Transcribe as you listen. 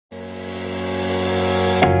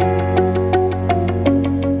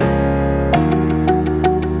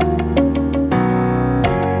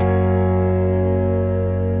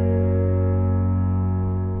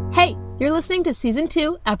listening to Season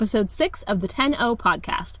 2, Episode 6 of the 10-0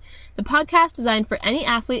 podcast, the podcast designed for any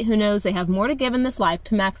athlete who knows they have more to give in this life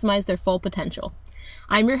to maximize their full potential.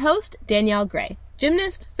 I'm your host, Danielle Gray,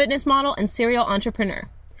 gymnast, fitness model, and serial entrepreneur.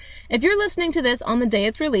 If you're listening to this on the day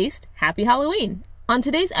it's released, happy Halloween! On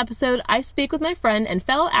today's episode, I speak with my friend and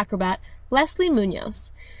fellow acrobat, Leslie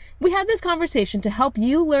Munoz. We had this conversation to help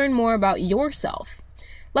you learn more about yourself.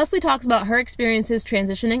 Leslie talks about her experiences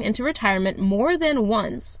transitioning into retirement more than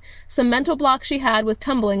once, some mental blocks she had with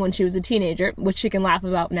tumbling when she was a teenager, which she can laugh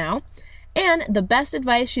about now, and the best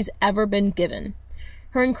advice she's ever been given.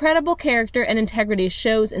 Her incredible character and integrity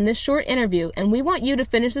shows in this short interview, and we want you to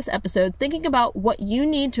finish this episode thinking about what you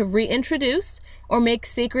need to reintroduce or make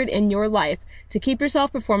sacred in your life to keep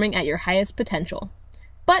yourself performing at your highest potential.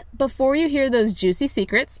 But before you hear those juicy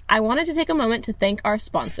secrets, I wanted to take a moment to thank our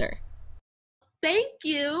sponsor. Thank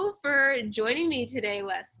you for joining me today,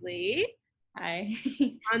 Leslie. Hi.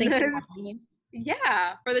 Thanks for having me.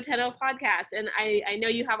 Yeah, for the 10-0 podcast. And I know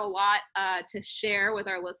you have a lot to share with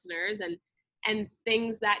our listeners and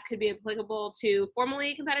things that could be applicable to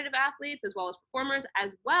formerly competitive athletes as well as performers,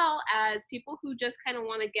 as well as people who just kind of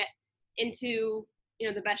want to get into,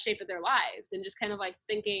 the best shape of their lives and just kind of like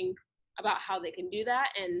thinking about how they can do that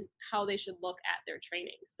and how they should look at their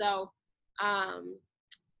training. So,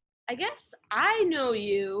 I guess I know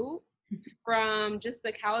you from just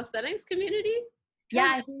the calisthenics community.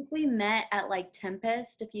 Yeah, I think we met at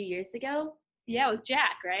Tempest a few years ago. Yeah, with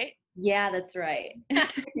Jack, right? Yeah, that's right. Yeah,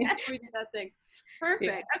 we did that thing. Perfect.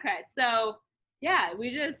 Yeah. Okay, so yeah,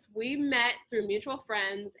 we met through mutual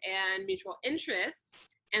friends and mutual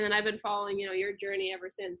interests, and then I've been following, your journey ever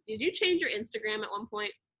since. Did you change your Instagram at one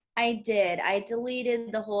point? I did. I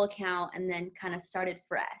deleted the whole account and then kind of started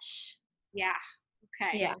fresh. Yeah.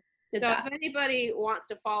 Okay. Yeah. So if anybody wants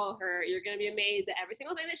to follow her, you're going to be amazed at every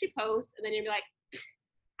single thing that she posts, and then you'll be like,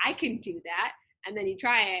 I can do that. And then you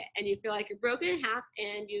try it, and you feel like you're broken in half,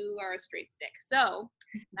 and you are a straight stick. So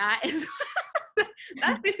that is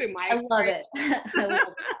that's basically my experience. I love it.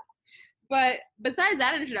 But besides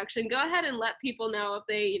that introduction, go ahead and let people know if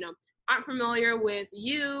they, aren't familiar with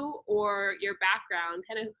you or your background,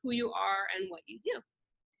 kind of who you are and what you do.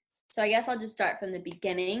 So I guess I'll just start from the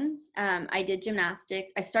beginning. I did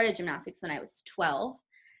gymnastics. I started gymnastics when I was 12,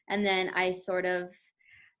 and then I sort of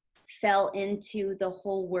fell into the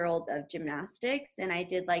whole world of gymnastics, and I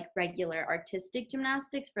did regular artistic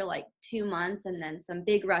gymnastics for 2 months, and then some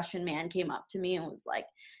big Russian man came up to me and was like,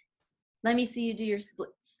 let me see you do your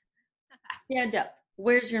splits. Stand up.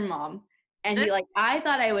 Where's your mom? And he I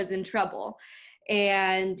thought I was in trouble.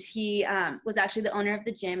 And he was actually the owner of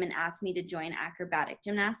the gym and asked me to join acrobatic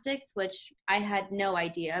gymnastics, which I had no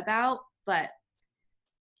idea about, but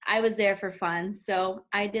I was there for fun. So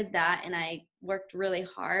I did that, and I worked really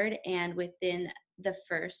hard. And within the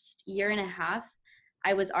first year and a half,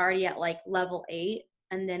 I was already at level 8.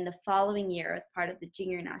 And then the following year, I was part of the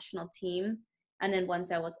junior national team. And then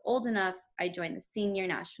once I was old enough, I joined the senior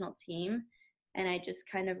national team. And I just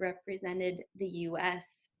kind of represented the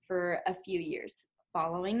U.S. for a few years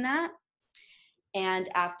following that. And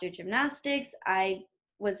after gymnastics, I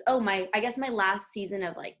guess my last season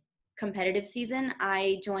of competitive season,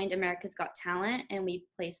 I joined America's Got Talent, and we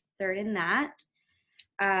placed 3rd in that.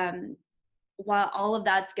 While all of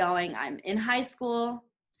that's going, I'm in high school,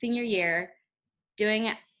 senior year, doing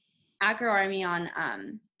Acro Army on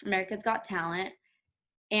America's Got Talent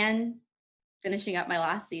and finishing up my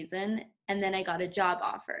last season. And then I got a job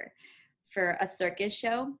offer for a circus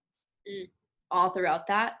show all throughout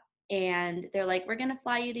that. And they're like, we're going to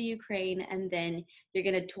fly you to Ukraine, and then you're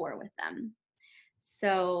going to tour with them.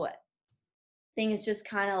 So things just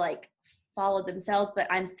kind of followed themselves, but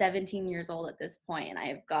I'm 17 years old at this point, and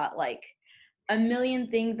I've got a million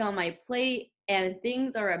things on my plate, and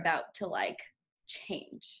things are about to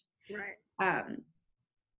change. Right.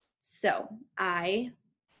 So I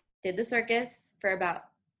did the circus for about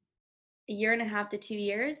a year and a half to 2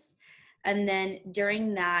 years. And then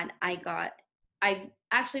during that, I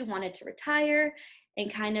actually wanted to retire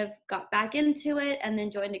and kind of got back into it, and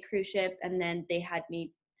then joined a cruise ship. And then they had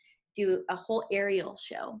me do a whole aerial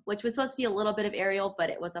show, which was supposed to be a little bit of aerial,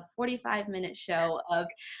 but it was a 45-minute show of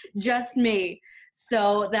just me.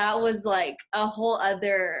 So that was a whole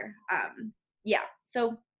other,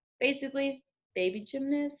 So basically, baby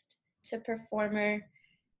gymnast to performer.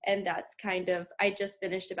 And that's kind of, I just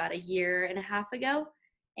finished about a year and a half ago.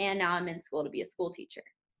 And now I'm in school to be a school teacher.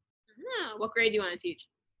 What grade do you want to teach?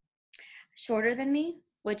 Shorter than me,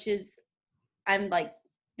 which is, I'm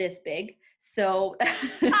this big. So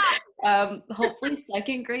hopefully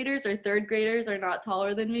 2nd graders or 3rd graders are not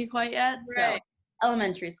taller than me quite yet. Right.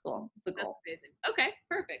 elementary school is the That's goal. amazing. Okay,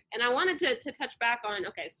 perfect. And I wanted to touch back on,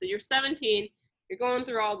 okay, so you're 17, you're going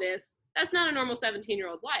through all this. That's not a normal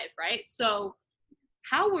 17-year-old's life, right? So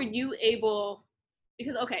how were you able,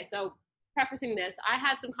 because, okay, so prefacing this, I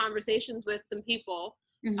had some conversations with some people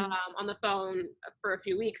Mm-hmm. on the phone for a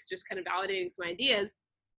few weeks, just kind of validating some ideas.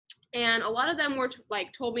 And a lot of them were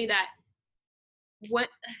told me that what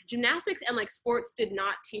gymnastics and like sports did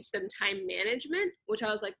not teach them time management, which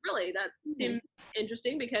I was like, really, that seems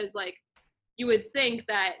interesting, because like you would think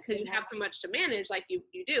that because you have so much to manage, like you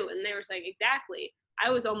do. And they were saying, exactly,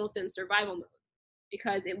 I was almost in survival mode,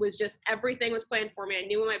 because it was just everything was planned for me. I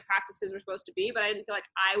knew what my practices were supposed to be, but I didn't feel like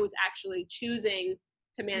I was actually choosing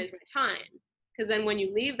to manage my time. Because then when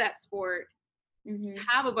you leave that sport, you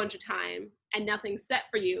have a bunch of time and nothing's set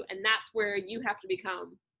for you, and that's where you have to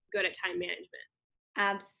become good at time management.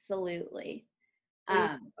 Absolutely. What do you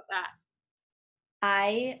think about that?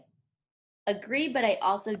 I agree, but I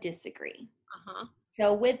also disagree. Uh-huh.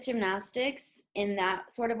 So with gymnastics, in that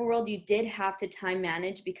sort of a world, you did have to time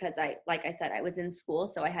manage because like I said, I was in school,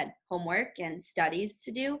 so I had homework and studies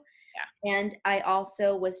to do. Yeah. And I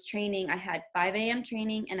also was training. I had 5 a.m.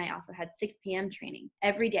 training, and I also had 6 p.m. training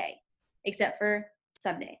every day, except for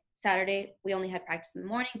Sunday. Saturday, we only had practice in the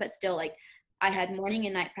morning, but still, like, I had morning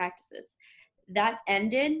and night practices. That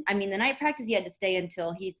ended. I mean, the night practice, you had to stay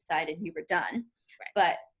until he decided you were done. Right.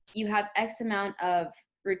 But you have X amount of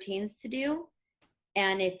routines to do.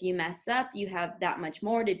 And if you mess up, you have that much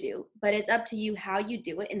more to do. But it's up to you how you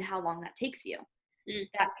do it and how long that takes you.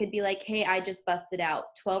 That could be like, hey, I just busted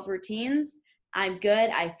out 12 routines. I'm good.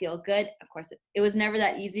 I feel good. Of course, it was never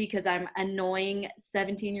that easy because I'm an annoying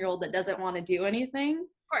 17-year-old that doesn't want to do anything.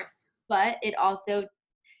 Of course. But it also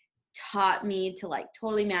taught me to like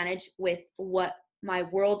totally manage with what my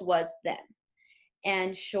world was then.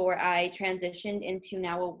 And sure, I transitioned into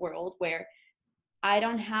now a world where I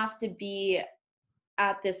don't have to be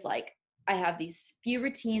at this, like, I have these few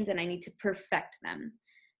routines and I need to perfect them.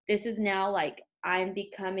 This is now like I'm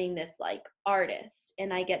becoming this like artist,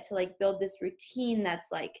 and I get to like build this routine that's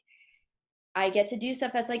like I get to do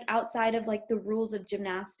stuff that's like outside of like the rules of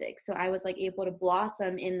gymnastics. So I was like able to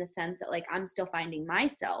blossom in the sense that like I'm still finding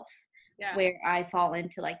myself, where I fall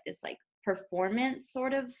into like this like performance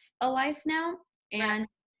sort of a life now. And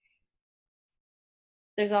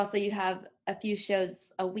there's also, you have a few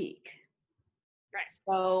shows a week. Right.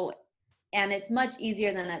 So, and it's much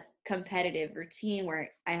easier than a competitive routine where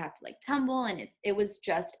I have to like tumble, and it was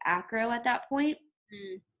just acro at that point.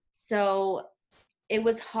 So it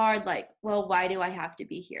was hard, like, well, why do I have to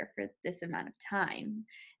be here for this amount of time?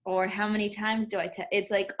 Or how many times do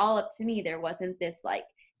it's like all up to me. There wasn't this like,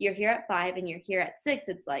 you're here at 5 and you're here at 6.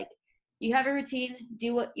 It's like, you have a routine,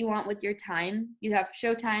 do what you want with your time. You have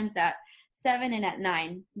show times at 7 and at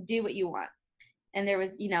 9, do what you want. And there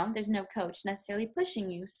was, there's no coach necessarily pushing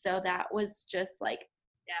you. So that was just like,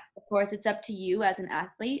 of course, it's up to you as an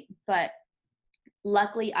athlete. But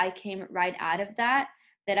luckily, I came right out of that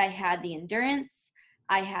I had the endurance,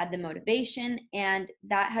 I had the motivation, and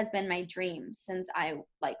that has been my dream since I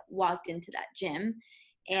like walked into that gym.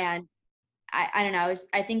 And I don't know,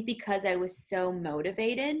 I think because I was so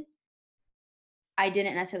motivated, I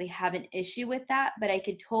didn't necessarily have an issue with that, but I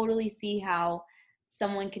could totally see how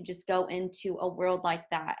someone could just go into a world like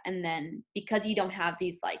that. And then because you don't have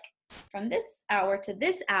these like from this hour to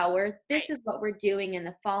this hour, this is what we're doing, and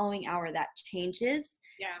the following hour that changes.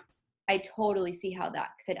 Yeah. I totally see how that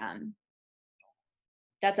could,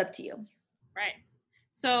 that's up to you. Right.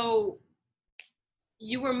 So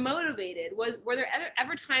you were motivated. Were there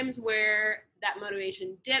ever times where that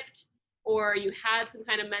motivation dipped, or you had some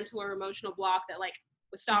kind of mental or emotional block that like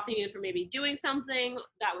was stopping you from maybe doing something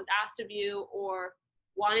that was asked of you, or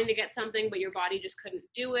wanting to get something but your body just couldn't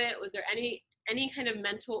do it? Was there any kind of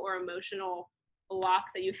mental or emotional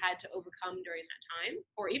blocks that you had to overcome during that time,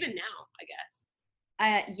 or even now, I guess?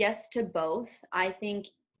 Yes to both. I think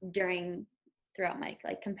throughout my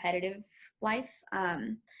like competitive life,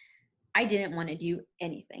 I didn't want to do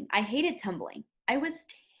anything. I hated tumbling. I was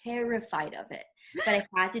terrified of it, but I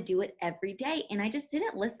had to do it every day, and I just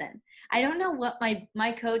didn't listen. I don't know what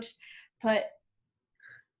my coach put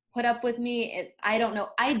up with me. I don't know.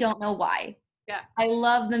 I don't know why. Yeah. I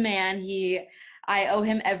love the man. I owe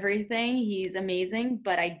him everything. He's amazing,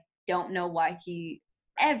 but I don't know why he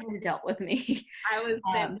ever dealt with me. I was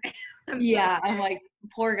I'm like,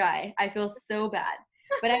 poor guy. I feel so bad.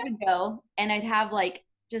 But I would go and I'd have like,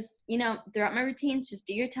 just, throughout my routines, just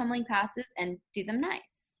do your tumbling passes and do them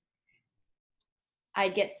nice.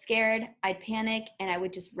 I'd get scared, I'd panic, and I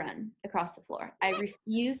would just run across the floor. I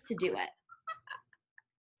refused to do it.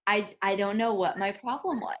 I don't know what my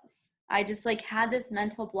problem was. I just like had this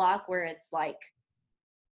mental block where it's like,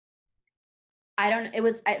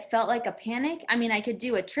 it felt like a panic. I mean, I could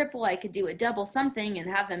do a triple, I could do a double something and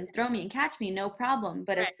have them throw me and catch me, no problem.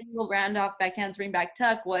 But a Right. single round off backhand spring back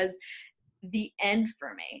tuck was the end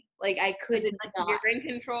for me. Like I Was could it like not. your ring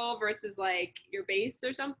control versus like your base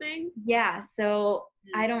or something? Yeah. So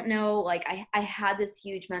I don't know. Like I had this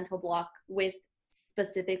huge mental block with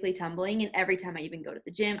specifically tumbling. And every time I even go to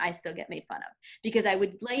the gym, I still get made fun of because I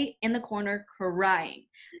would lay in the corner crying.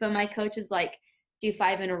 But my coach is like, do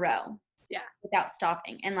 5 in a row. Yeah. Without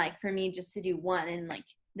stopping. And like for me just to do one, and like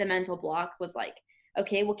the mental block was like,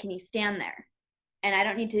 okay, well, can you stand there? And I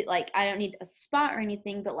don't need a spot or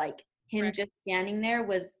anything, but like him Right. just standing there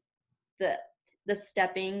was the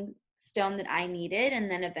stepping stone that I needed. And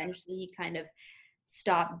then eventually he kind of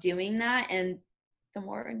stopped doing that. And the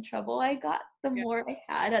more in trouble I got, the more I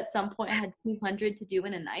had. At some point I had 200 to do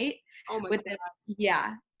in a night. Oh my with God. it.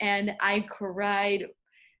 Yeah. And I cried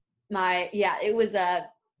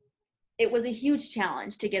it was a huge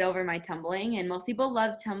challenge to get over my tumbling, and most people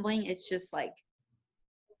love tumbling. It's just like,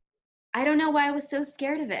 I don't know why I was so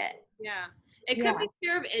scared of it. Yeah. It Yeah. could be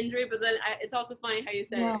fear of injury, but then it's also funny how you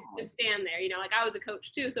said No. just stand there. You know, like I was a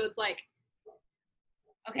coach too, so it's like,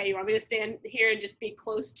 okay, you want me to stand here and just be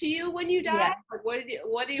close to you when you die? Yeah. Like,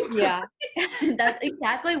 what do you? Yeah. That's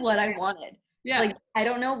exactly what I wanted. Yeah. Like, I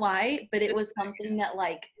don't know why, but it was something that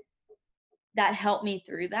like, that helped me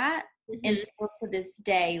through that. And Mhm. still to this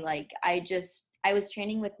day, like I was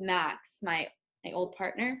training with Max, my old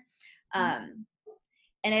partner.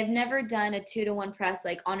 And I've never done a 2-to-1 press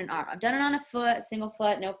like on an arm. I've done it on a foot, single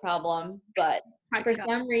foot, no problem. But My for God.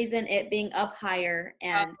 some reason, it being up higher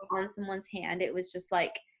and on someone's hand, it was just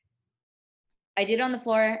like, I did it on the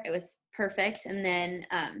floor. It was perfect. And then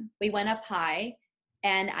we went up high,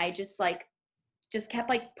 and I just kept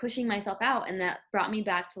like pushing myself out. And that brought me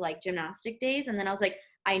back to like gymnastic days. And then I was like,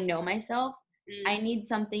 I know myself. I need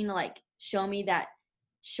something to like show me that,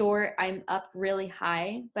 sure, I'm up really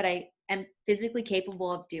high, but I am physically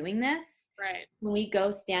capable of doing this. Right. When we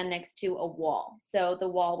go stand next to a wall. So the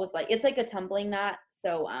wall was like, it's like a tumbling mat.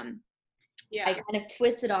 So Yeah. I kind of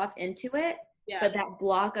twisted off into it, Yeah. but that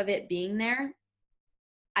block of it being there,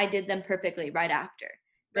 I did them perfectly right after.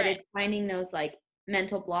 But Right. it's finding those like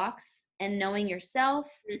mental blocks and knowing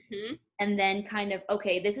yourself, Mhm. and then kind of,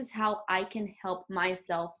 okay, this is how I can help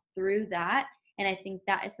myself through that. And I think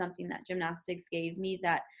that is something that gymnastics gave me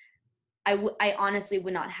that I honestly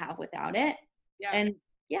would not have without it. Yeah. And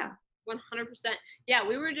yeah. 100%. Yeah,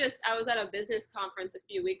 I was at a business conference a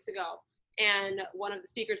few weeks ago, and one of the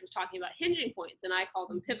speakers was talking about hinging points, and I call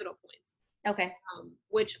them pivotal points, Okay.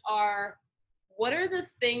 which are, what are the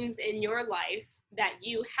things in your life that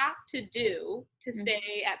you have to do to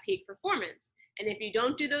stay at peak performance? And if you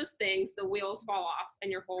don't do those things, the wheels fall off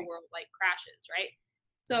and your whole world like crashes, right?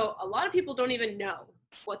 So a lot of people don't even know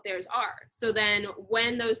what theirs are. So then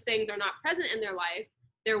when those things are not present in their life,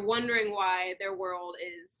 they're wondering why their world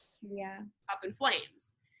is up in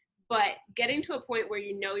flames. But getting to a point where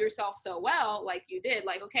you know yourself so well, like you did,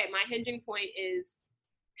 like, okay, my hinging point is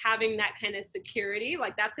having that kind of security,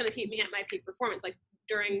 like that's going to keep me at my peak performance, like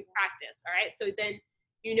during practice. All right. So then,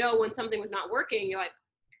 you know, when something was not working, you're like,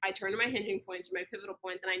 I turn to my hinging points or my pivotal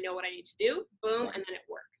points and I know what I need to do. Boom. And then it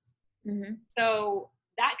works. Mm-hmm. So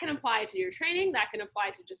that can apply to your training. That can apply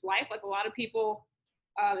to just life. Like a lot of people,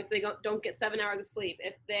 if they don't get 7 hours of sleep,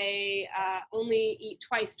 if they only eat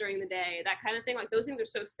twice during the day, that kind of thing. Like those things are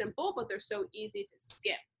so simple, but they're so easy to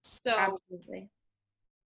skip. So Absolutely.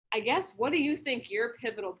 I guess, what do you think your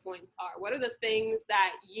pivotal points are? What are the things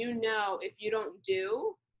that you know if you don't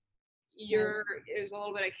do, there's a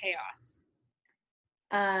little bit of chaos?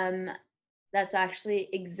 That's actually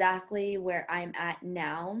exactly where I'm at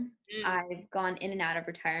now. I've gone in and out of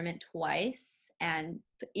retirement twice, and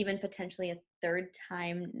even potentially a third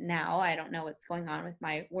time now. I don't know what's going on with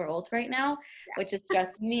my world right now, which is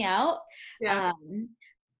stressing me out. Yeah.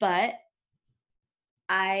 But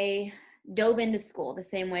I dove into school the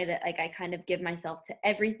same way that like I kind of give myself to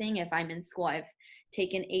everything. If I'm in school, I've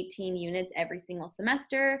taken 18 units every single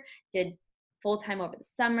semester, did full time over the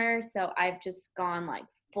summer. So I've just gone like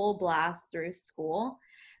full blast through school.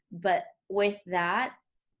 But with that,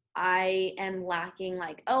 I am lacking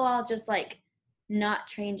like, oh, I'll just like not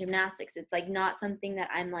train gymnastics. It's like not something that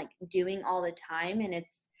I'm like doing all the time. And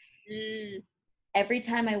it's every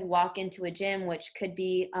time I walk into a gym, which could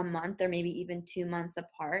be a month or maybe even 2 months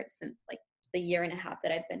apart since like the year and a half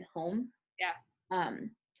that I've been home. Yeah.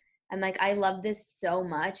 I'm like, I love this so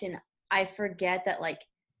much. And I forget that like,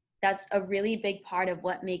 that's a really big part of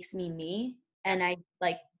what makes me me. And I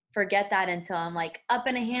like forget that until I'm like up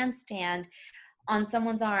in a handstand on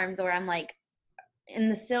someone's arms, or I'm like in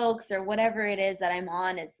the silks or whatever it is that I'm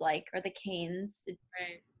on, it's like, or the canes.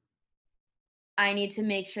 Right. I need to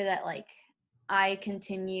make sure that like I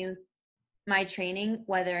continue my training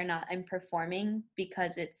whether or not I'm performing,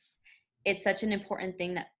 because it's such an important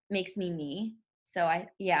thing that makes me me. So I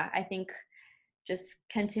think just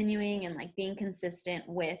continuing and like being consistent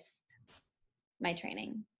with my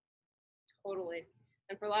training. Totally.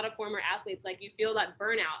 And for a lot of former athletes, like, you feel that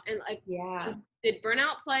burnout, and like, Yeah. did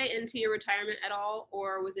burnout play into your retirement at all,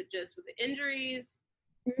 or was it injuries?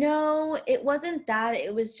 No, it wasn't that.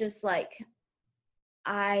 It was just like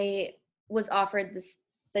I was offered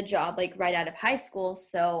the job like right out of high school,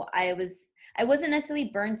 so I wasn't necessarily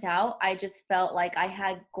burnt out. I just felt like I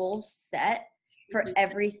had goals set for Mhm.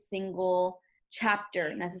 every single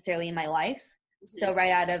chapter necessarily in my life. So Mhm.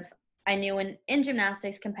 right out of, I knew in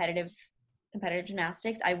gymnastics, competitive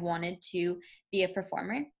gymnastics, I wanted to be a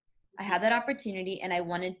performer. I had that opportunity and I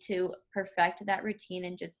wanted to perfect that routine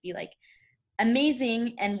and just be like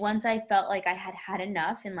amazing. And once I felt like I had had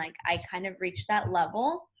enough and like I kind of reached that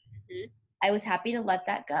level, Mhm. I was happy to let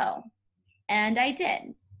that go. And I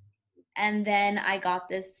did. And then I got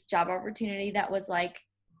this job opportunity that was like,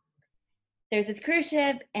 there's this cruise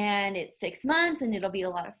ship and it's 6 months and it'll be a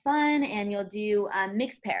lot of fun and you'll do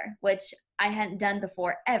mixed pair, which I hadn't done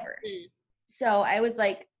before ever. Mm. So I was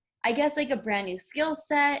like, I guess like a brand new skill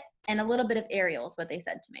set and a little bit of aerial is what they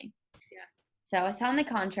said to me. Yeah. So I signed the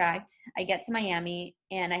contract. I get to Miami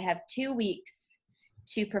and I have 2 weeks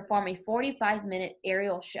to perform a 45-minute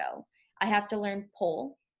aerial show. I have to learn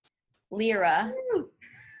pole, lyra, Woo!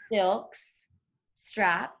 silks,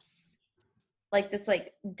 straps, like this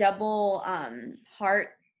like double heart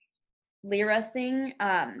lyra thing.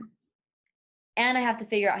 And I have to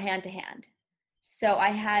figure out hand to hand. So I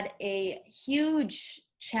had a huge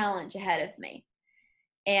challenge ahead of me.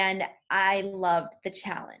 And I loved the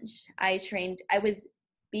challenge. I was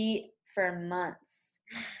beat for months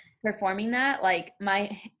performing that. Like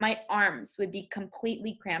my arms would be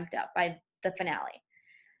completely cramped up by the finale.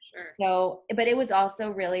 Sure. So, but it was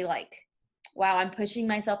also really like, wow, I'm pushing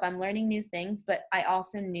myself, I'm learning new things, but I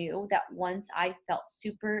also knew that once I felt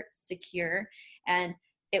super secure and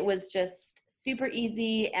it was just super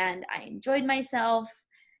easy and I enjoyed myself,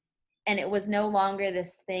 and it was no longer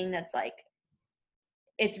this thing that's like,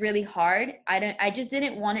 it's really hard. I just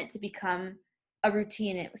didn't want it to become a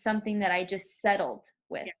routine. It was something that I just settled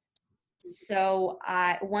with. Yes. So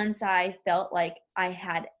once I felt like I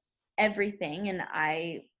had everything and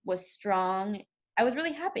I was strong, I was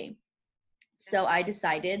really happy. So I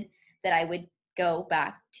decided that I would go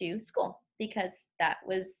back to school because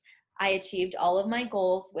I achieved all of my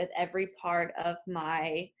goals with every part of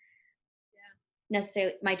my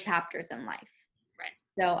necessarily my chapters in life. Right.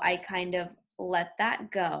 So I kind of let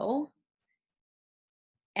that go.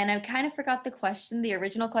 And I kind of forgot the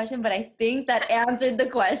original question, but I think that answered the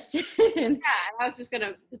question. Yeah, I was just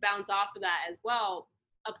gonna bounce off of that as well,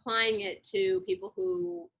 applying it to people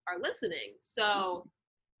who are listening. So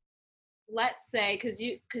let's say, because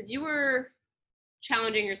you were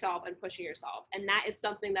challenging yourself and pushing yourself, and that is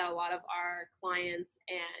something that a lot of our clients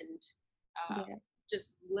and Yeah.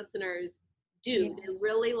 just listeners do. Yeah. They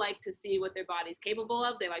really like to see what their body's capable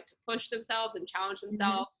of. They like to push themselves and challenge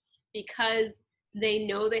themselves because they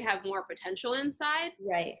know they have more potential inside,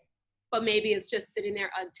 Right. but maybe it's just sitting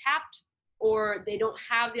there untapped, or they don't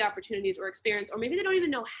have the opportunities or experience, or maybe they don't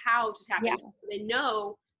even know how to tap Yeah. into it. They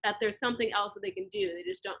know that there's something else that they can do. They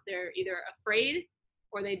just don't, they're either afraid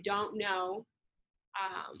or they don't know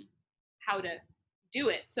how to do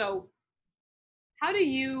it. So how do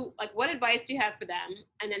you, like, what advice do you have for them?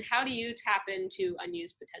 And then how do you tap into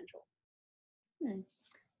unused potential?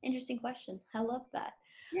 Interesting question. I love that.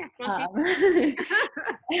 Yeah,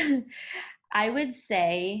 I would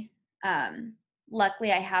say,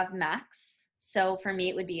 luckily I have Max. So for me,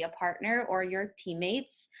 it would be a partner or your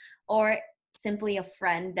teammates or simply a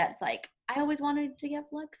friend that's like, I always wanted to get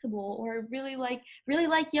flexible or really like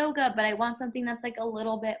yoga, but I want something that's like a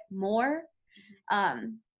little bit more.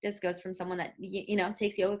 This goes from someone that,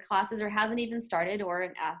 takes yoga classes or hasn't even started, or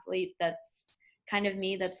an athlete that's kind of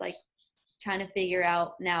me that's like trying to figure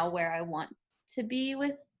out now where I want to be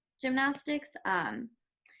with gymnastics.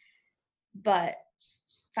 But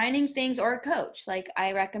finding things, or a coach, like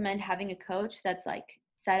I recommend having a coach that's like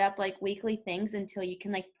set up like weekly things until you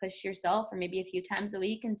can like push yourself, or maybe a few times a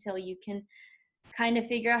week until you can kind of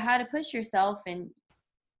figure out how to push yourself. And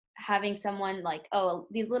having someone like, oh,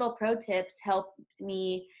 these little pro tips helped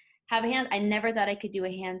me have a hand. I never thought I could do a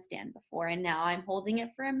handstand before, and now I'm holding it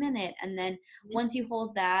for a minute. And then once you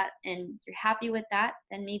hold that and you're happy with that,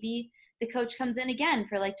 then maybe the coach comes in again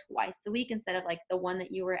for like twice a week instead of like the one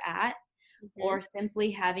that you were at, or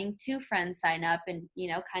simply having 2 friends sign up and, you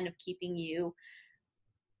know, kind of keeping you,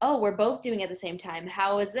 oh, we're both doing it at the same time.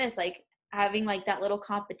 How is this? Like having like that little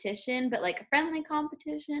competition, but like a friendly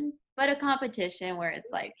competition, but a competition where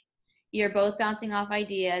it's like you're both bouncing off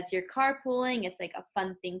ideas, you're carpooling. It's like a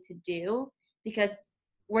fun thing to do because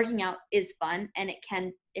working out is fun, and it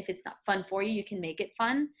can, if it's not fun for you, you can make it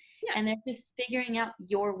fun. Yeah. And then just figuring out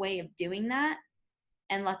your way of doing that.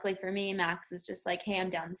 And luckily for me, Max is just like, hey, I'm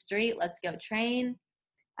down the street, let's go train.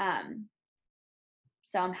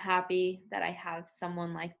 So I'm happy that I have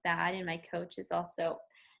someone like that. And my coach is also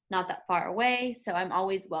not that far away. So I'm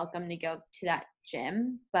always welcome to go to that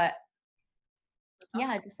gym. But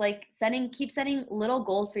yeah, just like keep setting little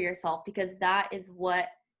goals for yourself, because that is what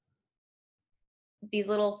these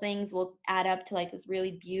little things will add up to, like this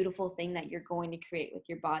really beautiful thing that you're going to create with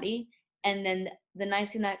your body. And then the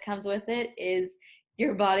nice thing that comes with it is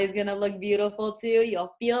your body's going to look beautiful too.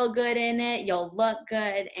 You'll feel good in it. You'll look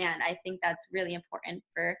good. And I think that's really important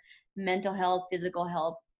for mental health, physical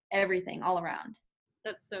health, everything all around.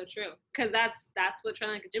 That's so true. Because that's what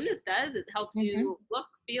training like a gymnast does. It helps you look,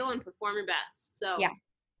 feel, and perform your best. So yeah,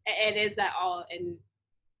 it is that all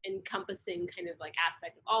encompassing kind of like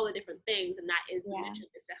aspect of all the different things. And that is the mission,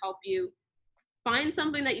 is to help you find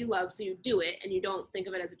something that you love so you do it and you don't think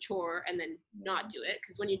of it as a chore and then not do it.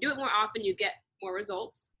 Because when you do it more often, you get more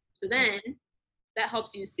results. So then that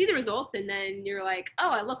helps you see the results, and then you're like, oh,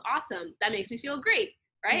 I look awesome. That makes me feel great,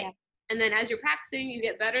 right? Yeah. And then as you're practicing, you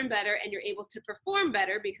get better and better, and you're able to perform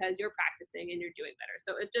better because you're practicing and you're doing better.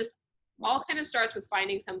 So it just all kind of starts with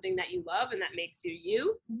finding something that you love and that makes you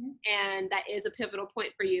you. And that is a pivotal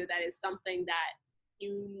point for you. That is something that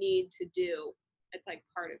you need to do. It's like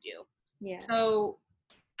part of you. Yeah. So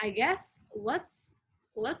I guess let's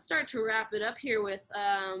start to wrap it up here with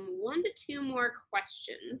 1 to 2 more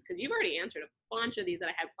questions, because you've already answered a bunch of these that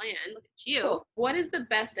I had planned. Look at you. Cool. What is the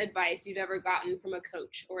best advice you've ever gotten from a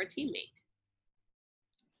coach or a teammate?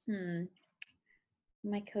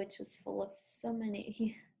 My coach was full of so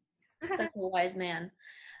many, such a wise man.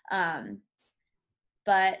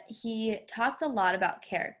 But he talked a lot about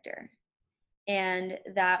character. And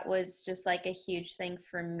that was just like a huge thing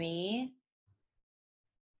for me.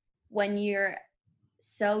 When you're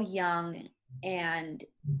so young and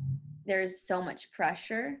there's so much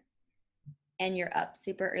pressure, and you're up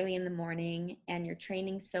super early in the morning and you're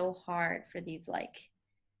training so hard for these, like,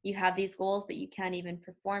 you have these goals, but you can't even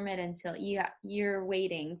perform it until you're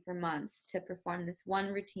waiting for months to perform this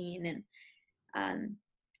one routine. And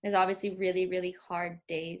there's obviously really, really hard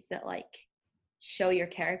days that like show your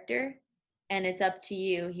character, and it's up to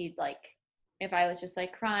you. He'd like, if I was just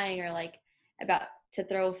like crying or like about to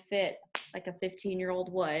throw a fit like a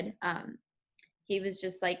 15-year-old would, he was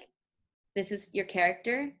just like, this is your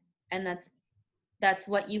character, and that's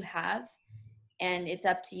what you have, and it's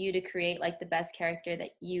up to you to create like the best character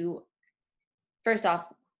that you, first off,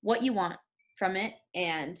 what you want from it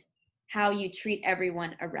and how you treat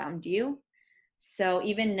everyone around you. So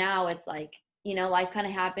even now it's like, you know, life kind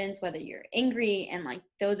of happens, whether you're angry, and like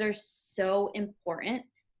those are so important.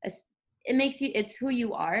 It makes you, it's who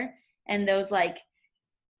you are. And those, like,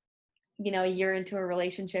 you know, a year into a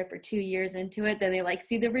relationship or 2 years into it, then they like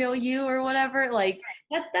see the real you or whatever. Like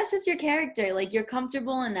that's just your character. Like you're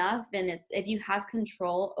comfortable enough, and it's, if you have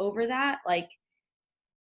control over that, like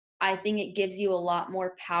I think it gives you a lot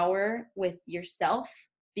more power with yourself,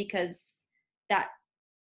 because that,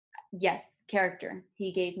 yes, character,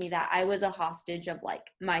 he gave me that. I was a hostage of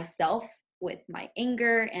like myself with my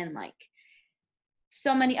anger and like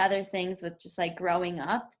so many other things with just like growing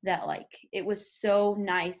up, that like it was so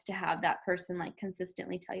nice to have that person like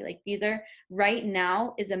consistently tell you, like, these are, right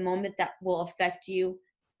now is a moment that will affect you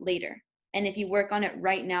later, and if you work on it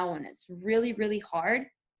right now when it's really, really hard,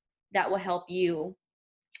 that will help you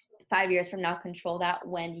 5 years from now control that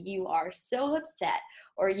when you are so upset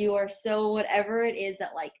or you are so whatever it is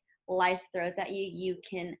that like life throws at you.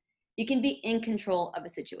 You can be in control of a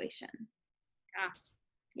situation. Gosh.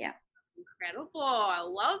 Yeah. Incredible. I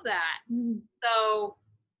love that. So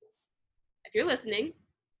if you're listening,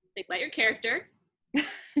 think about your character. Have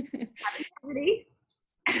integrity.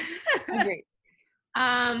 Great.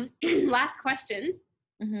 Last question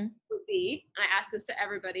would be, I ask this to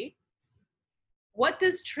everybody, what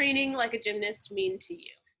does training like a gymnast mean to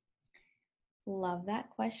you? Love that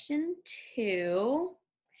question too.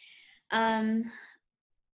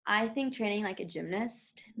 I think training like a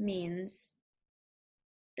gymnast means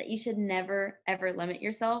that you should never, ever limit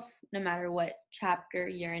yourself no matter what chapter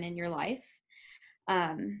you're in your life.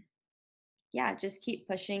 Yeah, just keep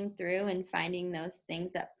pushing through and finding those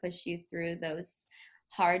things that push you through those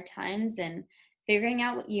hard times and figuring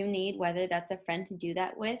out what you need, whether that's a friend to do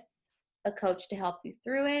that with, a coach to help you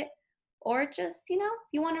through it, or just, if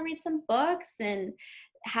you want to read some books and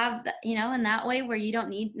have, in that way where you don't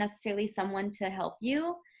need necessarily someone to help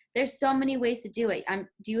you. There's so many ways to do it.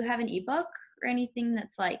 Do you have an ebook or anything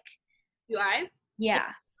that's like? Do I? Yeah.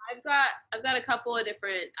 I've got a couple of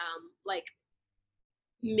different like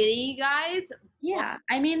mini guides. Yeah.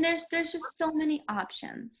 I mean, there's just so many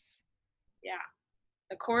options. Yeah.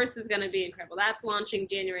 The course is going to be incredible. That's launching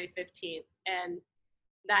January 15th. And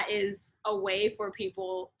that is a way for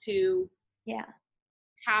people to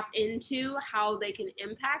tap into how they can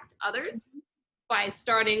impact others by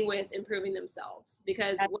starting with improving themselves.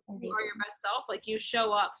 Because when you are your best self, like you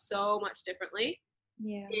show up so much differently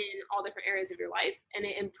in all different areas of your life, and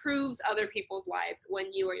it improves other people's lives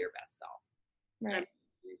when you are your best self. Right.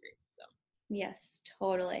 So. Yes,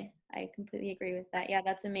 totally. I completely agree with that. Yeah,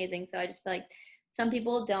 that's amazing. So I just feel like some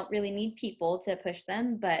people don't really need people to push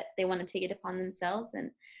them, but they want to take it upon themselves.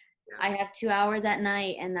 And I have 2 hours at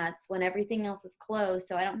night, and that's when everything else is closed.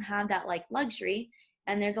 So I don't have that like luxury.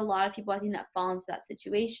 And there's a lot of people I think that fall into that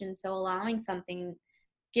situation. So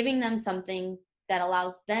giving them something that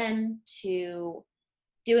allows them to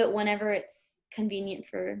do it whenever it's convenient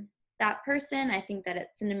for that person, I think that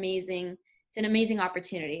it's an amazing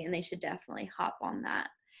opportunity, and they should definitely hop on that.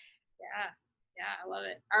 Yeah, I love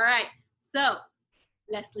it. All right. So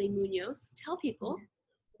Leslie Munoz, tell people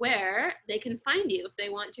where they can find you if they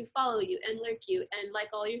want to follow you and lurk you and like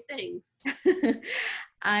all your things.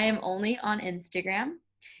 I am only on Instagram,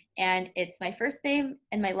 and it's my first name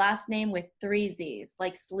and my last name with 3 Z's,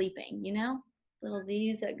 like sleeping, little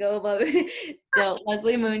Z's that go above it. So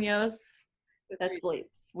Leslie Munoz, that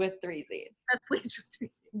sleeps with 3 Z's. That sleeps with 3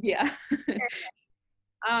 Z's. Yeah.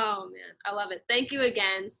 Oh man, I love it. Thank you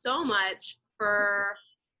again so much for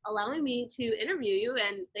allowing me to interview you,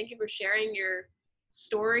 and thank you for sharing your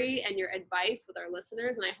story and your advice with our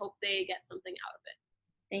listeners, and I hope they get something out of it.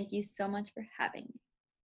 Thank you so much for having me.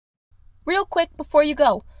 Real quick before you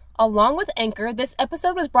go, along with Anchor, this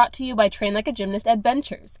episode was brought to you by Train Like a Gymnast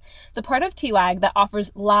Adventures, the part of TLAG that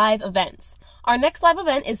offers live events. Our next live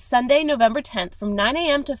event is Sunday, November 10th from 9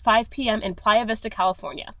 a.m. to 5 p.m. in Playa Vista,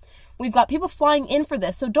 California. We've got people flying in for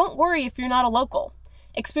this, so don't worry if you're not a local.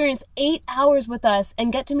 Experience 8 hours with us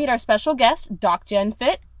and get to meet our special guest, Doc Jen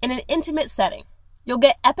Fit, in an intimate setting. You'll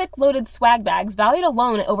get epic loaded swag bags valued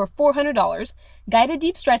alone at over $400, guided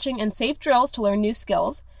deep stretching and safe drills to learn new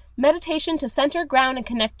skills, meditation to center, ground, and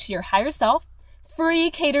connect to your higher self,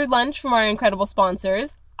 free catered lunch from our incredible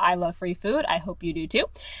sponsors. I love free food. I hope you do too.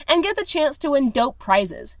 And get the chance to win dope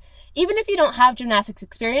prizes. Even if you don't have gymnastics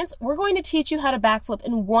experience, we're going to teach you how to backflip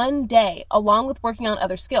in 1 day, along with working on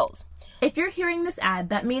other skills. If you're hearing this ad,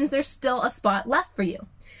 that means there's still a spot left for you.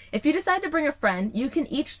 If you decide to bring a friend, you can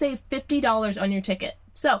each save $50 on your ticket.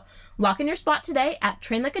 So lock in your spot today at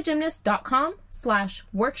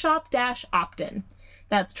trainlikeagymnast.com/workshop-opt-in.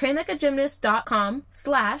 That's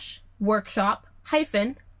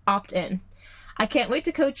trainlikeagymnast.com/workshop-opt-in. I can't wait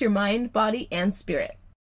to coach your mind, body, and spirit.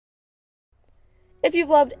 If you've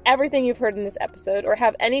loved everything you've heard in this episode or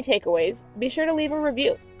have any takeaways, be sure to leave a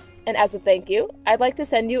review. And as a thank you, I'd like to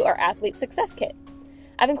send you our Athlete Success Kit.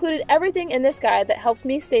 I've included everything in this guide that helps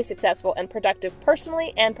me stay successful and productive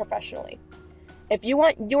personally and professionally. If you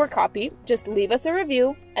want your copy, just leave us a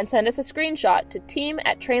review and send us a screenshot to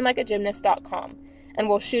team@trainlikeagymnast.com, and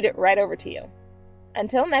we'll shoot it right over to you.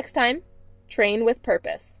 Until next time, train with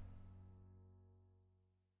purpose.